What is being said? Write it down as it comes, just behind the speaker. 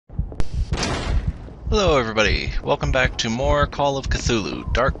Hello everybody, welcome back to more Call of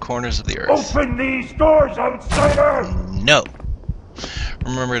Cthulhu, Dark Corners of the Earth. Open these doors, outsider! No!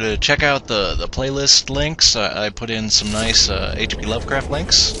 Remember to check out the playlist links. I put in some nice H.P. Lovecraft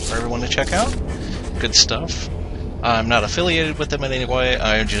links for everyone to check out. Good stuff. I'm not affiliated with them in any way,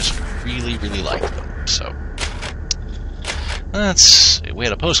 I just really like them, so... we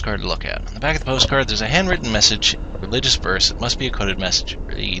had a postcard to look at. On the back of the postcard there's a handwritten message, a religious verse. It must be a coded message. It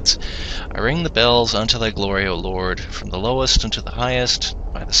reads, I ring the bells unto thy glory, O Lord, from the lowest unto the highest.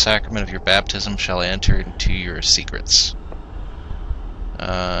 By the sacrament of your baptism shall I enter into your secrets.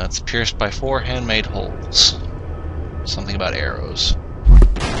 It's pierced by 4 handmade holes. Something about arrows.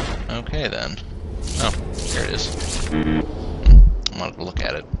 Okay then. Oh, here it is. I wanted to look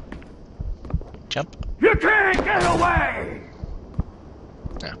at it. Jump. You can't get away!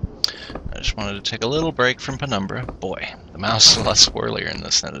 Yeah. I just wanted to take a little break from Penumbra. Boy, the mouse is a lot squirrelier in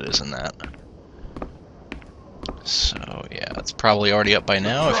this than it is in that. So, yeah, it's probably already up by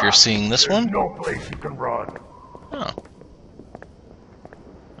now if you're seeing this one. There's no place you can run. Oh.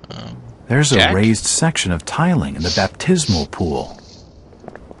 There's Jack? a raised section of tiling in the baptismal pool.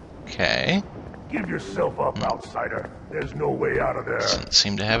 Okay. Give yourself up, outsider. There's no way out of there. Doesn't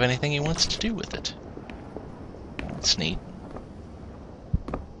seem to have anything he wants to do with it. That's neat.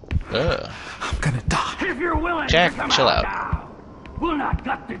 Ugh. I'm gonna die. If you're willing Jack, to come chill out. now, we'll not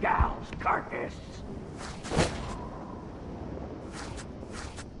gut the gal's carcass.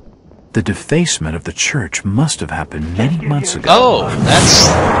 The defacement of the church must have happened many months ago. Oh, that's...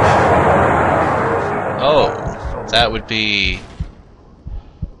 Oh, that would be...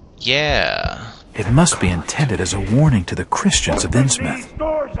 Yeah. It must be intended as a warning to the Christians of Innsmouth.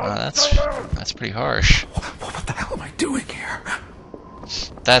 That's pretty harsh. What the hell am I doing here?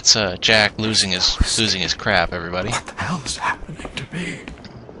 That's Jack losing his crap, everybody. What the hell is happening to me?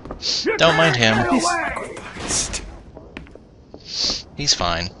 Don't mind him. Christ. He's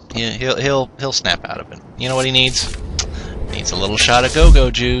fine. He'll snap out of it. You know what he needs? He needs a little shot of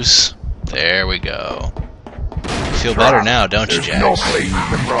go-go juice. There we go. You feel better now, don't you, Jack? No place you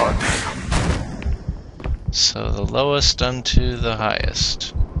can run. So the lowest unto the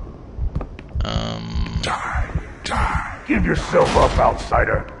highest. Die. Give yourself up,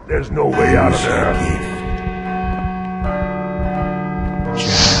 outsider. There's no way out of there.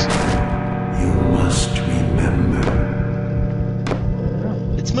 Jack, you must remember.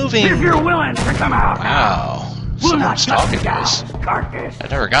 It's moving. If you're willing to come out, Wow. we'll not Someone's gut talking the to us. gal's carcass.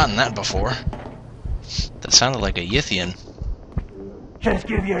 I've never gotten that before. That sounded like a Yithian. Just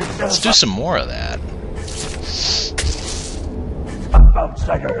give yourself Let's do some more of that. up,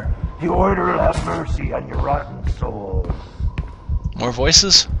 outsider. The order will have mercy on your rotten soul. More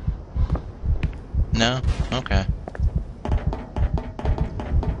voices? No? Okay.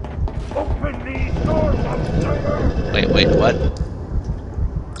 Open these doors, outsider. Wait, what?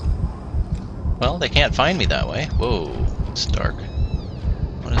 Well, they can't find me that way. Whoa, it's dark.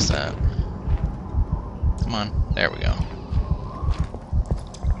 What is that? Come on, there we go.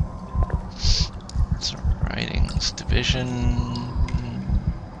 So, writings, division...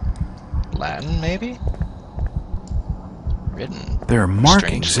 Latin, maybe? Written. There are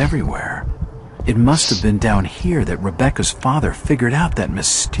markings strangely. everywhere. It must have been down here that Rebecca's father figured out that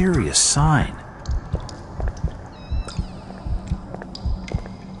mysterious sign.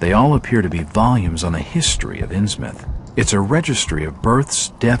 They all appear to be volumes on the history of Innsmouth. It's a registry of births,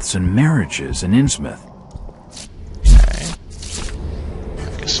 deaths, and marriages in Innsmouth. Okay. I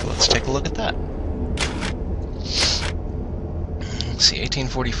guess let's take a look at that. Let's see,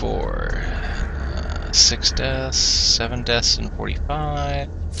 1844. 6 deaths, 7 deaths in 45.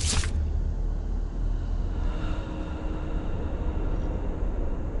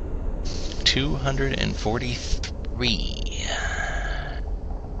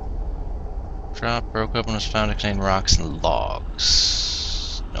 $243. Drop broke open, was found to contain rocks and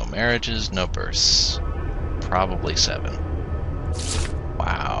logs. No marriages, no births. Probably 7.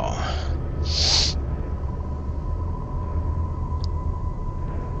 Wow.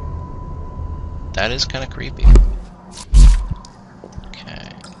 That is kind of creepy. Okay.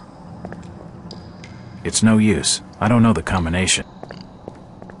 It's no use. I don't know the combination.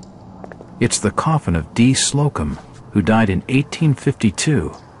 It's the coffin of D. Slocum, who died in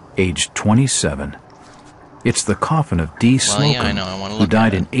 1852, aged 27. It's the coffin of D. Slocum, yeah, I know. I want to who look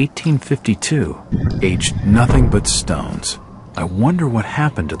died at in 1852, aged nothing but stones. I wonder what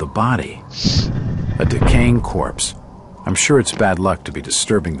happened to the body. A decaying corpse. I'm sure it's bad luck to be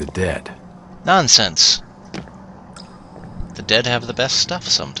disturbing the dead. Nonsense. The dead have the best stuff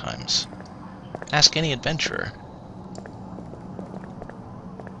sometimes. Ask any adventurer.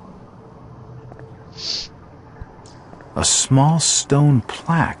 A small stone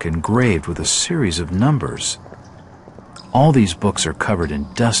plaque engraved with a series of numbers. All these books are covered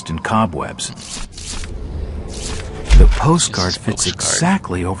in dust and cobwebs. The postcard fits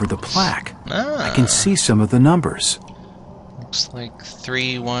exactly over the plaque. I can see some of the numbers. Looks like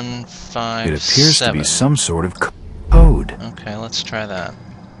 3157. It appears to be some sort of code. Okay, let's try that.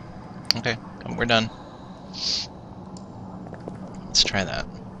 Okay, we're done. Let's try that.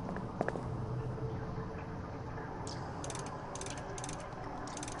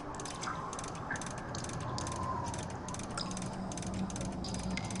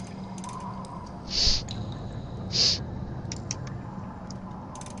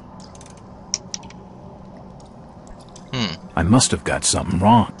 I must have got something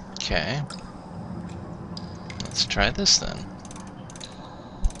wrong. Okay. Let's try this then.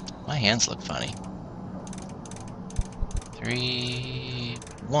 My hands look funny. 3,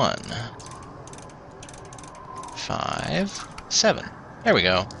 1, 5, 7. There we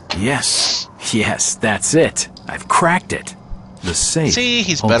go. Yes, that's it. I've cracked it. The safe See,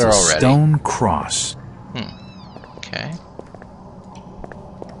 he's holds better a already. stone cross. Okay.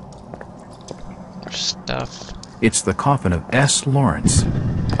 More stuff. It's the coffin of S. Lawrence,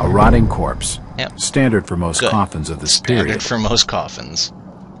 a rotting corpse. Yep. Standard for most coffins of this Standard period. for most coffins.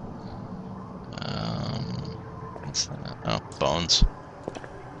 What's that? Oh, bones.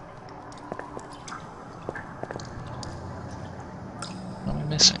 What am I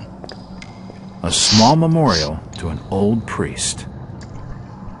missing? A small memorial to an old priest.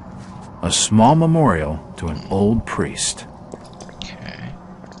 A small memorial to an old priest. Okay.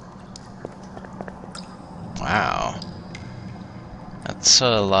 Wow. That's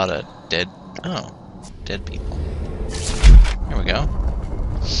a lot of dead... Oh. Dead people. Here we go.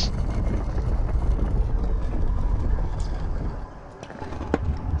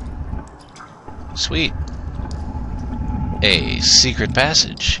 Sweet. A secret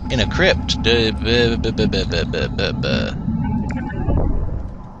passage in a crypt. Okay.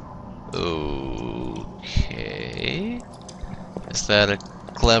 Is that a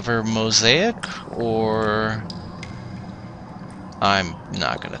clever mosaic, or... I'm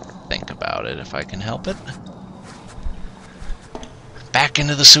not gonna think about it if I can help it. Back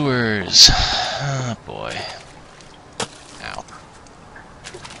into the sewers. Oh boy. Ow.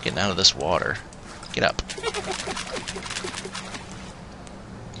 Getting out of this water. Get up.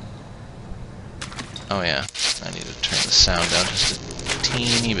 Oh yeah, I need to turn the sound down just a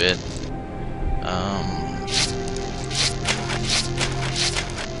teeny bit. There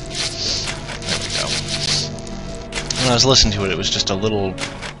we go. When I was listening to it, it was just a little...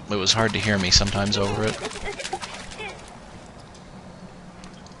 It was hard to hear me sometimes over it.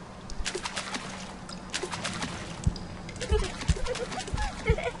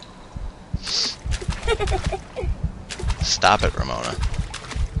 Stop it, Ramona.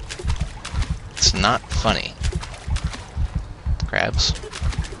 It's not funny. Crabs.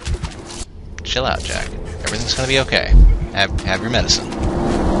 Chill out, Jack. Everything's gonna be okay. Have your medicine.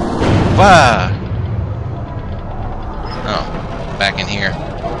 Wah! Oh, back in here.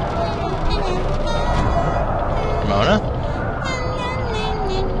 Ramona?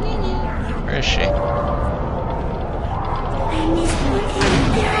 Where is she?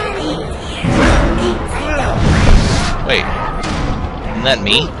 Wait, isn't that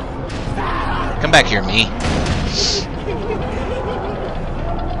me? Come back here, me.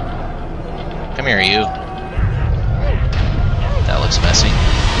 Come here, you. That looks messy.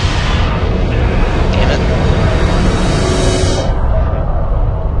 Damn it.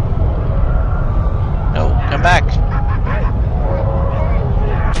 No, come back.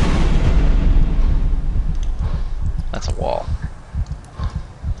 That's a wall.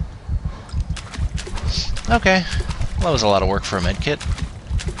 Okay. Well, that was a lot of work for a medkit.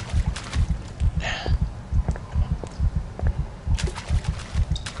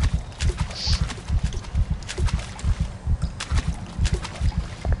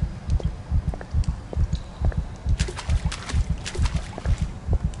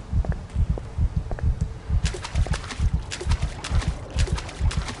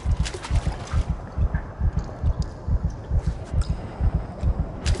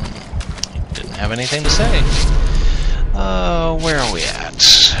 Didn't have anything to say. Where are we at?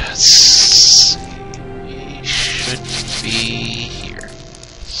 Let's see. We should be here.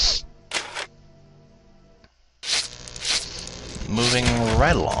 Moving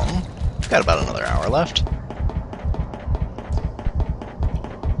right along. Got about another hour left.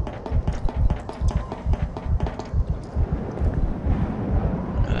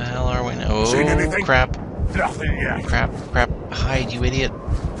 Where the hell are we now? Oh, crap. Nothing yet. Crap. Hide, you idiot.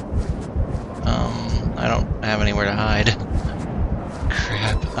 I don't have anywhere to hide.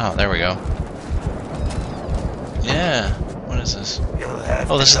 Crap. Oh, there we go. Yeah. What is this?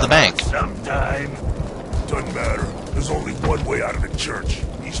 Oh, this is the bank. Sometime. Doesn't matter. There's only one way out of the church.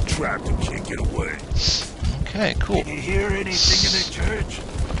 He's trapped and can't get away. Okay, cool. Did you hear anything in the church?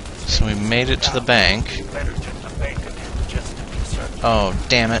 So we made it to the bank. You better check the bank again just to be certain. Oh,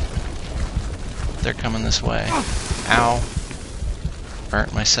 damn it. They're coming this way. Ow.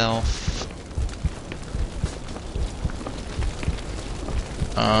 Burnt myself.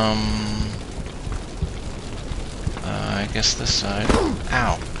 I guess this side.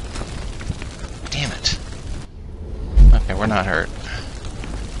 Ow. Damn it. Okay, we're not hurt.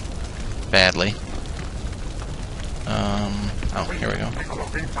 Badly. Oh, here we go.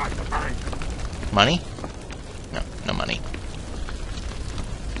 Money? No, no money.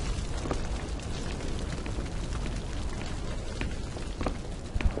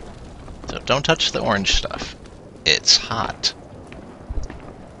 So don't touch the orange stuff. It's hot.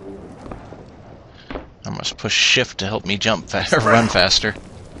 I must push shift to help me jump run faster.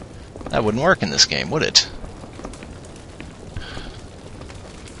 That wouldn't work in this game, would it?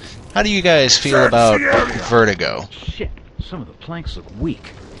 How do you guys feel about vertigo? Shit, some of the planks look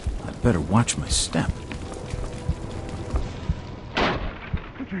weak. I'd better watch my step.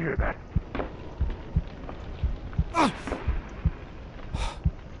 Did you hear that?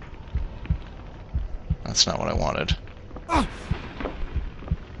 That's not what I wanted.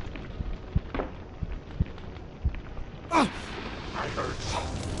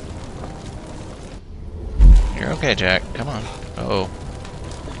 You're okay, Jack. Come on. Oh.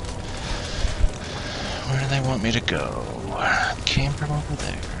 Where do they want me to go? Came from over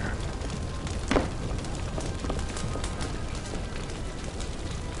there.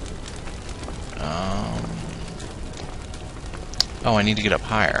 Oh, I need to get up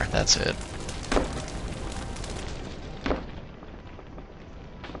higher. That's it.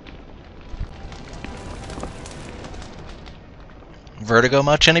 Vertigo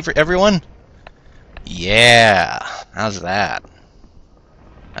much, everyone? Yeah. How's that?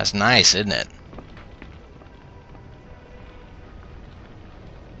 That's nice, isn't it?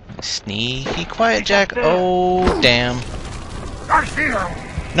 Sneaky quiet, Jack. Oh, damn. I see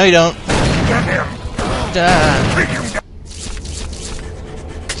him! No, you don't. Get him! Bring him down!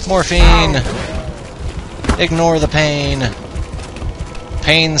 Morphine. Ignore the pain.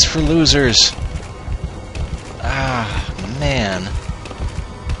 Pain's for losers. Ah, man.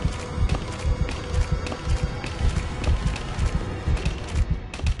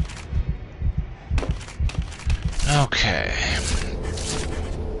 Okay.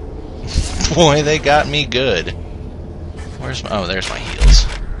 Boy, they got me good. Where's my... Oh, there's my heals.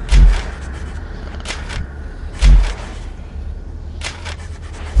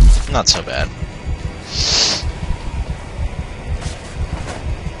 Not so bad.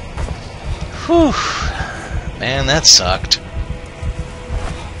 Whew. Man, that sucked.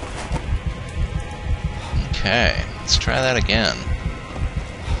 Okay, let's try that again.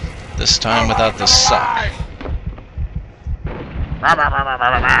 This time without the suck.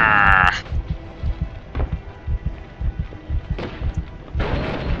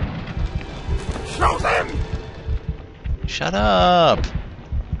 Show them! Shut up!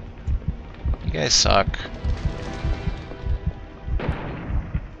 You guys suck.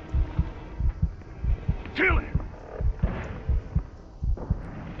 Kill him!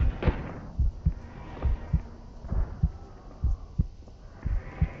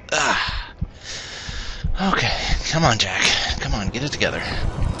 Ah. Okay, come on, Jack. Come on, get it together.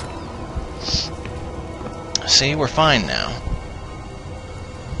 See, we're fine now.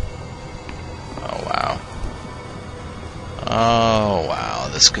 Oh, wow. Oh, wow,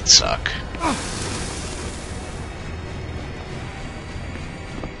 this could suck.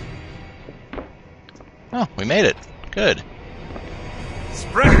 Oh, we made it. Good.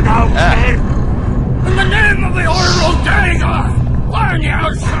 Spread it out, Ah. man! In the name of the Order of Dagon! Find the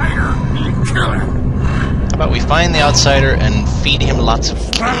outsider and kill him! How about we find the outsider and feed him lots of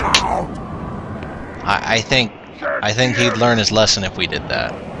cake? Out! I think he'd learn his lesson if we did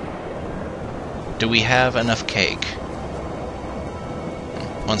that. Do we have enough cake?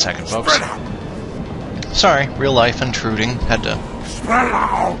 1 second, folks. Spread out! Sorry, real life intruding. Had to Spread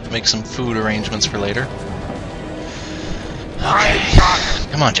out! make some food arrangements for later. I Okay. got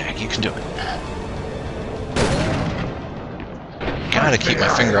it! Come on, Jack, you can do it. Gotta keep my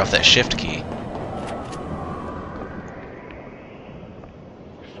finger off that shift key.